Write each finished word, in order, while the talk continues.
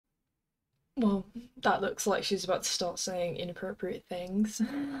Well, that looks like she's about to start saying inappropriate things.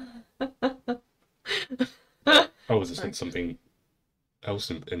 I was just saying something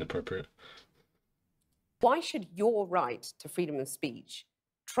else inappropriate. Why should your right to freedom of speech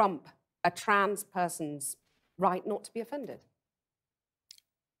trump a trans person's right not to be offended?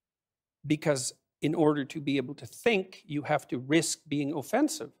 Because in order to be able to think, you have to risk being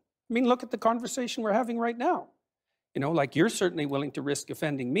offensive. I mean, look at the conversation we're having right now. You know, like, you're certainly willing to risk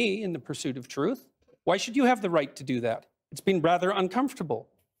offending me in the pursuit of truth. Why should you have the right to do that? It's been rather uncomfortable.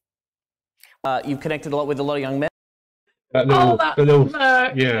 You've connected a lot with a lot of young men.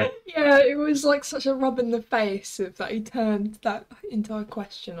 Yeah. Yeah, it was like such a rub in the face of that he turned that entire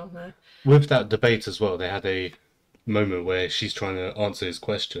question on her. With that debate as well, they had a moment where she's trying to answer his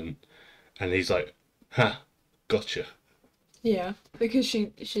question, and he's like, "Ha, gotcha." Yeah, because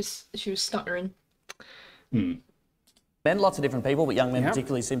she was stuttering. Men, lots of different people, but young men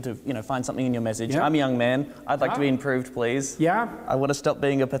particularly seem to, find something in your message. I'm a young man. I'd like to be improved, please. Yeah. I want to stop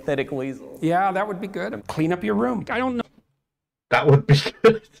being a pathetic weasel. Yeah, that would be good. Clean up your room. I don't know. That would be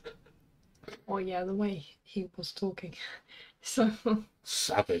good. Oh yeah, the way he was talking. So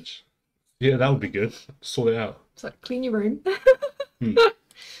Savage. Yeah, that would be good. Sort it out. it's like, clean your room.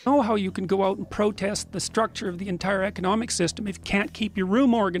 Know how you can go out and protest the structure of the entire economic system if you can't keep your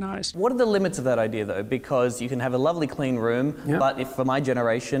room organized. What are the limits of that idea, though? Because you can have a lovely clean room, but if for my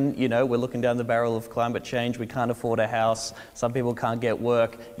generation, we're looking down the barrel of climate change, we can't afford a house, some people can't get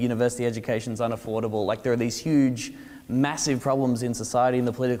work, university education's unaffordable. Like, there are these huge, massive problems in society and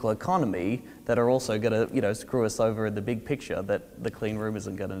the political economy that are also going to, screw us over in the big picture that the clean room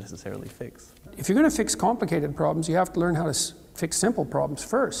isn't going to necessarily fix. If you're going to fix complicated problems, you have to learn how to fix simple problems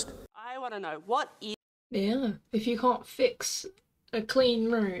first. I want to know, what is... Yeah, if you can't fix a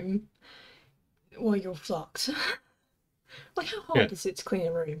clean room, well, you're fucked. Like, how hard is it to clean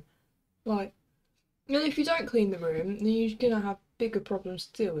a room? Like, and if you don't clean the room, then you're gonna have bigger problems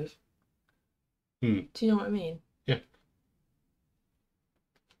to deal with. Do you know what I mean? Yeah.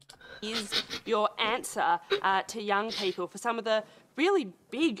 is your answer to young people for some of the really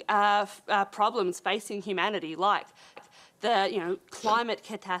big problems facing humanity, like the climate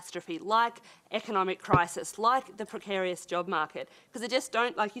catastrophe, like economic crisis, like the precarious job market? Because they just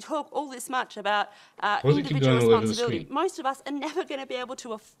don't, like, you talk all this much about individual responsibility. Most of us are never going to be able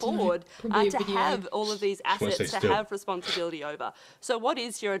to afford to have all of these assets to have responsibility over. So what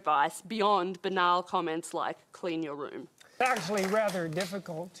is your advice beyond banal comments like clean your room? It's actually rather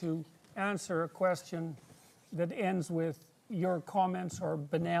difficult to answer a question that ends with your comments are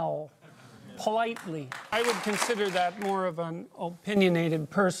banal politely. I would consider that more of an opinionated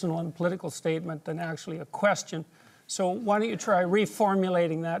personal and political statement than actually a question. So why don't you try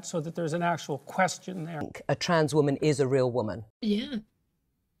reformulating that so that there's an actual question there? A trans woman is a real woman. Yeah.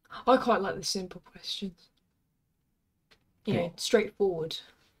 I quite like the simple questions. Straightforward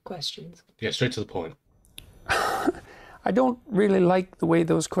questions. Yeah, straight to the point. I don't really like the way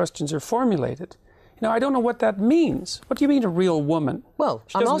those questions are formulated. I don't know what that means. What do you mean, a real woman? Well,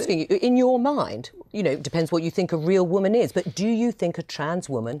 I'm asking you, in your mind, it depends what you think a real woman is, but do you think a trans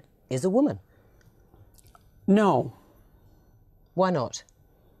woman is a woman? No. Why not?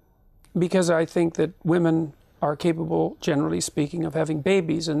 Because I think that women are capable, generally speaking, of having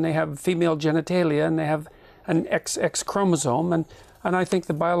babies, and they have female genitalia, and they have an XX chromosome, and I think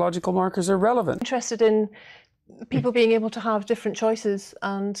the biological markers are relevant. Interested in people being able to have different choices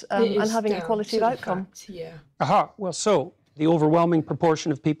and having equality of outcome. Aha. Well, so the overwhelming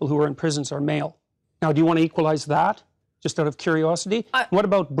proportion of people who are in prisons are male. Now, do you want to equalize that, just out of curiosity? What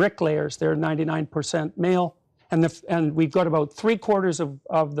about bricklayers? They're 99% male, and we've got about 3/4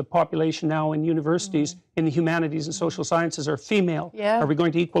 of the population now in universities in the humanities and social sciences are female. Yeah. Are we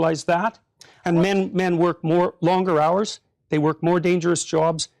going to equalize that? And men work longer hours. They work more dangerous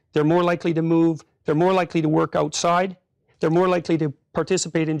jobs. They're more likely to move. They're more likely to work outside. They're more likely to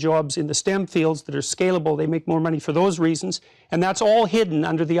participate in jobs in the STEM fields that are scalable. They make more money for those reasons. And that's all hidden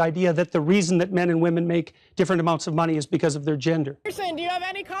under the idea that the reason that men and women make different amounts of money is because of their gender. Peterson, do you have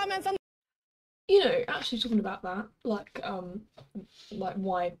any comments on... Actually talking about that, like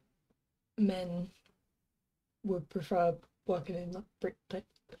why men would prefer working in bricklaying.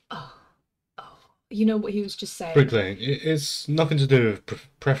 You know what he was just saying? Bricklaying. It's nothing to do with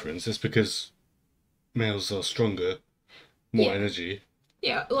preference. It's because males are stronger, more energy.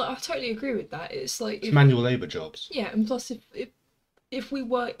 Yeah, I totally agree with that. It's like it's manual labour jobs. Yeah, and plus if we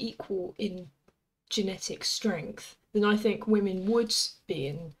were equal in genetic strength, then I think women would be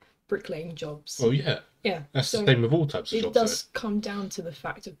in bricklaying jobs. Well, yeah. Yeah. That's the same with all types of jobs. It does come down to the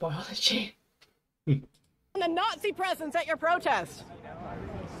fact of biology. The Nazi presence at your protest.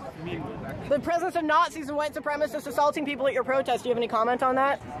 The presence of Nazis and white supremacists assaulting people at your protest. Do you have any comment on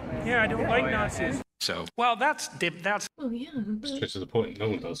that? Yeah, I don't like Nazis. So. Well, that's. Oh yeah. Straight to the point. No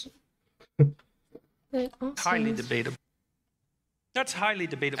one does. Highly debatable. That's highly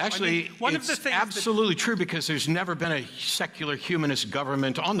debatable. Actually, one it's of the things absolutely true because there's never been a secular humanist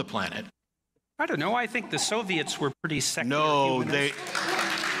government on the planet. I don't know. I think the Soviets were pretty secular. No, humanists.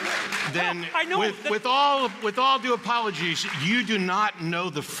 Then, I know with all due apologies, you do not know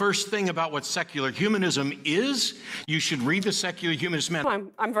the first thing about what secular humanism is. You should read the Secular Humanist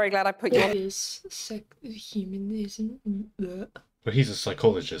Man. I'm very glad I put you on. Is humanism? But he's a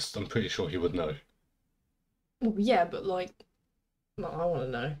psychologist. I'm pretty sure he would know. Well, yeah, but like, I want to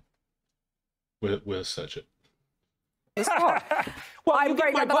know. We'll search it. Well, I'm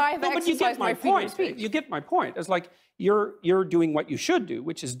very glad that I have exercised my freedom of speech. You get my point. It's like you're doing what you should do,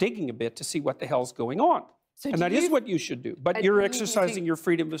 which is digging a bit to see what the hell's going on. And that is what you should do. But you're exercising your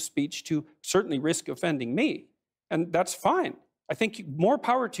freedom of speech to certainly risk offending me. And that's fine. I think more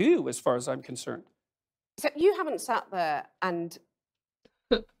power to you as far as I'm concerned. So you haven't sat there and...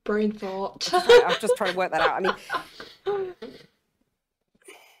 Brain thought. I'm just trying to work that out. I mean...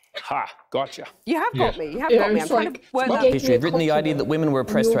 Ha, gotcha. You have got me. You have got me. I'm trying to work that out. History have written the idea that women were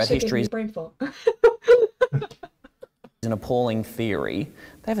oppressed throughout history. Brain thought. An appalling theory.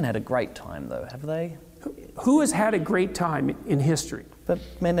 They haven't had a great time, though, have they? Who has had a great time in history? But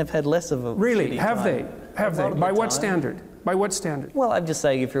men have had less of a Really? shitty Have time. they? Have they? By what standard? By what standard? Well, I'm just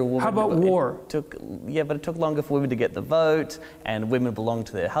saying if you're a woman... How about war? But it took longer for women to get the vote, and women belonged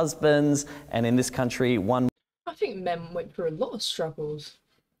to their husbands, and in this country, I think men went through a lot of struggles,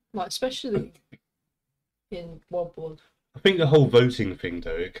 like especially in World War. I think the whole voting thing,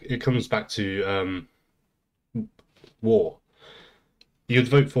 though, it comes back to war. You'd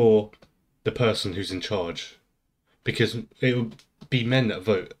vote for the person who's in charge, because it would be men that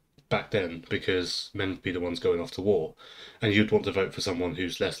vote back then, because men would be the ones going off to war, and you'd want to vote for someone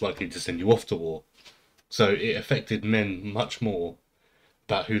who's less likely to send you off to war. So it affected men much more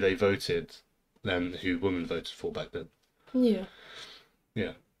about who they voted than who women voted for back then. Yeah.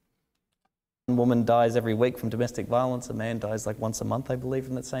 Yeah. a woman dies every week from domestic violence, a man dies like once a month, I believe,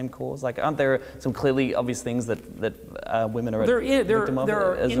 from that same cause. Like, aren't there some clearly obvious things that women are victim of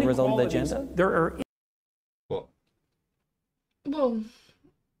as a result of their gender? There are. What? Well,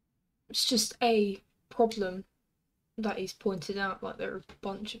 it's just a problem that he's pointed out. Like, there are a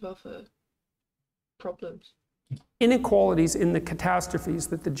bunch of other problems. Inequalities in the catastrophes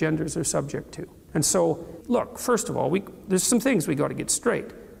that the genders are subject to. And so, look, first of all, there's some things we got to get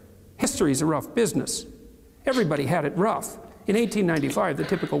straight. History is a rough business. Everybody had it rough. In 1895, the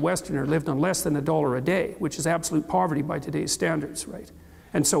typical Westerner lived on less than $1 a day, which is absolute poverty by today's standards, right?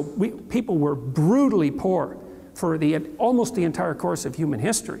 And so people were brutally poor for almost the entire course of human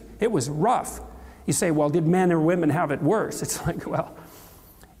history. It was rough. You say, well, did men or women have it worse? It's like, well,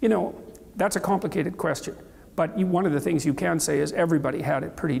 you know, that's a complicated question. But one of the things you can say is everybody had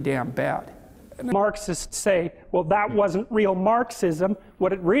it pretty damn bad. Marxists say, well, that wasn't real Marxism.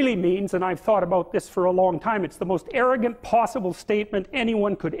 What it really means, and I've thought about this for a long time, it's the most arrogant possible statement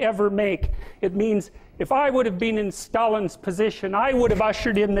anyone could ever make. It means if I would have been in Stalin's position, I would have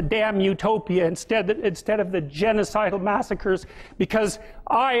ushered in the damn utopia instead of the genocidal massacres, because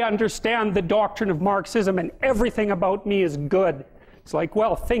I understand the doctrine of Marxism and everything about me is good. It's like,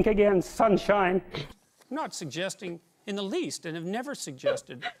 well, think again, sunshine. I'm not suggesting in the least, and have never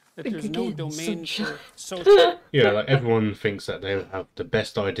suggested, that there's no domain for social... Yeah, like everyone thinks that they have the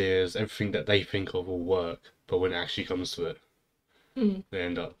best ideas, everything that they think of will work, but when it actually comes to it, they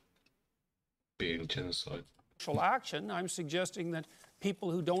end up being genocide. Social action, I'm suggesting that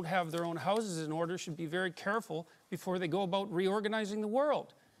people who don't have their own houses in order should be very careful before they go about reorganizing the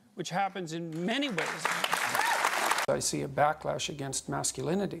world, which happens in many ways. I see a backlash against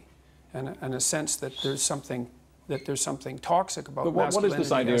masculinity, and a sense that there's something toxic about masculinity. But what is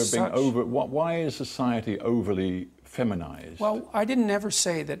this idea of being over? Why is society overly feminized? Well, I didn't ever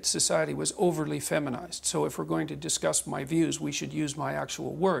say that society was overly feminized. So if we're going to discuss my views, we should use my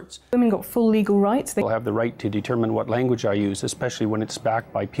actual words. Women got full legal rights. They'll have the right to determine what language I use, especially when it's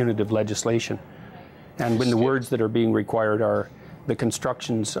backed by punitive legislation. And when the words that are being required are the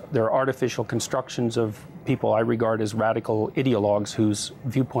constructions, they're artificial constructions of people I regard as radical ideologues whose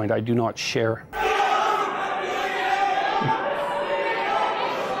viewpoint I do not share.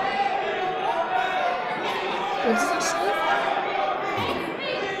 What does that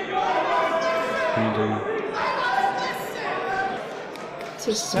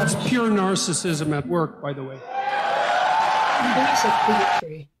say? That's pure narcissism at work, by the way. I think it's like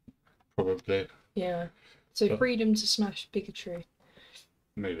bigotry. Probably. Yeah. So freedom to smash bigotry.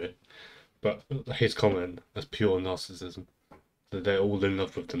 Maybe. But his comment, that's pure narcissism. That they're all in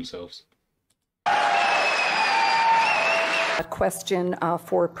love with themselves. A question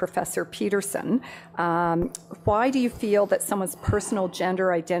for Professor Peterson. Why do you feel that someone's personal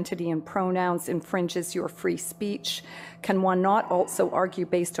gender identity and pronouns infringes your free speech? Can one not also argue,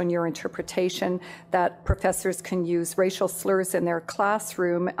 based on your interpretation, that professors can use racial slurs in their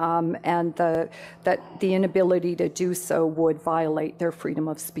classroom and that the inability to do so would violate their freedom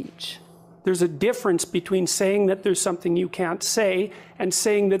of speech? There's a difference between saying that there's something you can't say and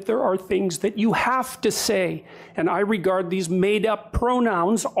saying that there are things that you have to say. And I regard these made-up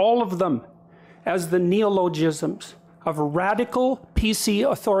pronouns, all of them, as the neologisms of radical PC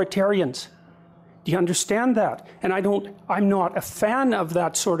authoritarians. Do you understand that? And I'm not a fan of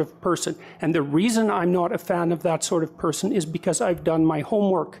that sort of person. And the reason I'm not a fan of that sort of person is because I've done my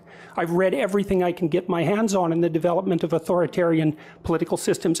homework. I've read everything I can get my hands on in the development of authoritarian political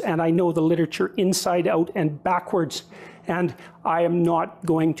systems, and I know the literature inside out and backwards. And I am not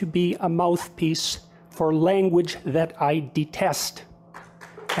going to be a mouthpiece for language that I detest.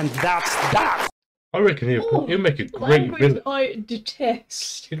 And that's that. I reckon he'll make a great villain. I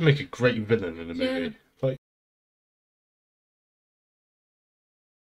detest. He'd make a great villain in a movie.